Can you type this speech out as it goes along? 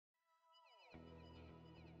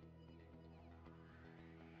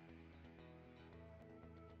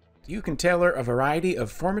You can tailor a variety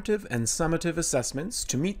of formative and summative assessments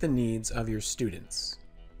to meet the needs of your students.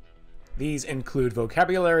 These include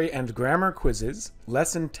vocabulary and grammar quizzes,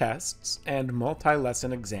 lesson tests, and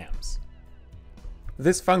multi-lesson exams.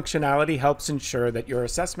 This functionality helps ensure that your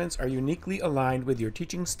assessments are uniquely aligned with your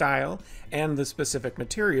teaching style and the specific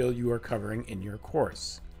material you are covering in your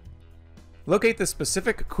course. Locate the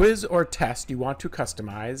specific quiz or test you want to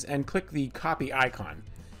customize and click the Copy icon.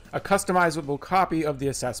 A customizable copy of the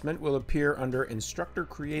assessment will appear under Instructor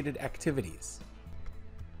Created Activities.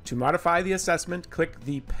 To modify the assessment, click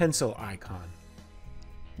the pencil icon.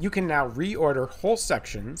 You can now reorder whole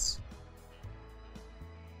sections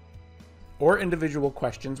or individual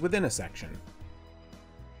questions within a section.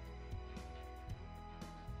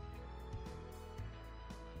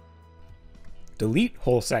 Delete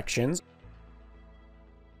whole sections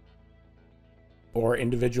or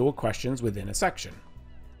individual questions within a section.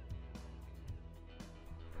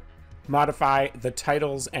 Modify the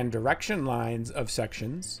titles and direction lines of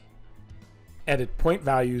sections. Edit point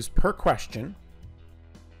values per question.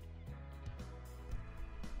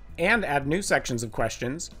 And add new sections of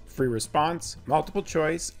questions, free response, multiple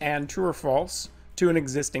choice, and true or false to an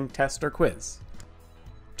existing test or quiz.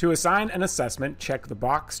 To assign an assessment, check the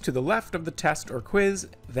box to the left of the test or quiz,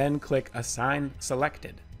 then click Assign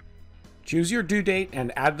Selected. Choose your due date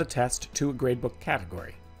and add the test to a gradebook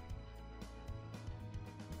category.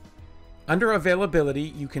 Under Availability,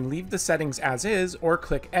 you can leave the settings as is or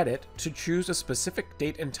click Edit to choose a specific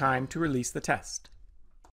date and time to release the test.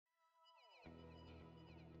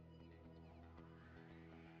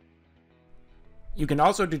 You can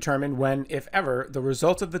also determine when, if ever, the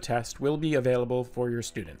results of the test will be available for your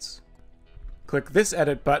students. Click this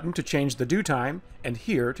Edit button to change the due time, and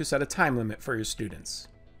here to set a time limit for your students.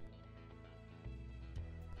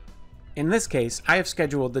 In this case, I have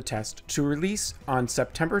scheduled the test to release on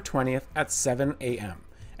September 20th at 7 a.m.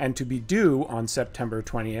 and to be due on September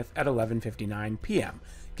 20th at 11:59 p.m.,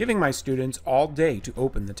 giving my students all day to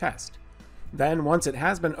open the test. Then, once it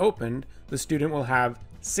has been opened, the student will have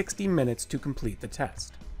 60 minutes to complete the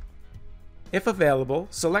test. If available,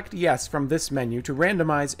 select Yes from this menu to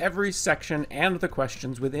randomize every section and the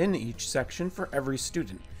questions within each section for every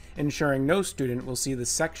student, ensuring no student will see the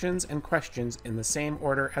sections and questions in the same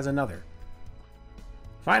order as another.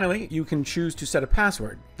 Finally, you can choose to set a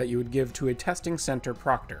password that you would give to a testing center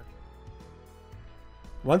proctor.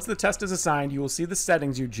 Once the test is assigned, you will see the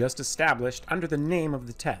settings you just established under the name of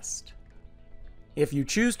the test. If you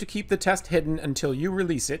choose to keep the test hidden until you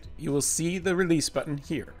release it, you will see the release button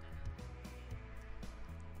here.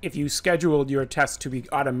 If you scheduled your test to be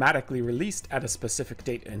automatically released at a specific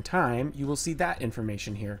date and time, you will see that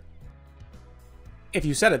information here. If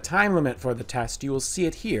you set a time limit for the test, you will see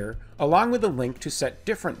it here, along with a link to set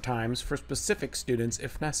different times for specific students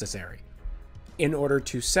if necessary. In order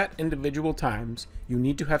to set individual times, you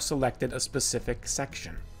need to have selected a specific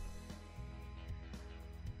section.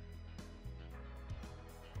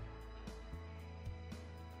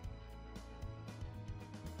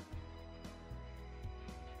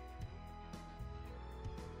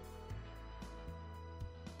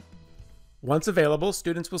 Once available,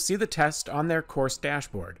 students will see the test on their course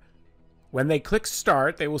dashboard. When they click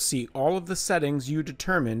Start, they will see all of the settings you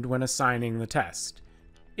determined when assigning the test.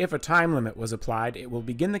 If a time limit was applied, it will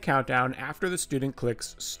begin the countdown after the student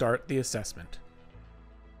clicks Start the assessment.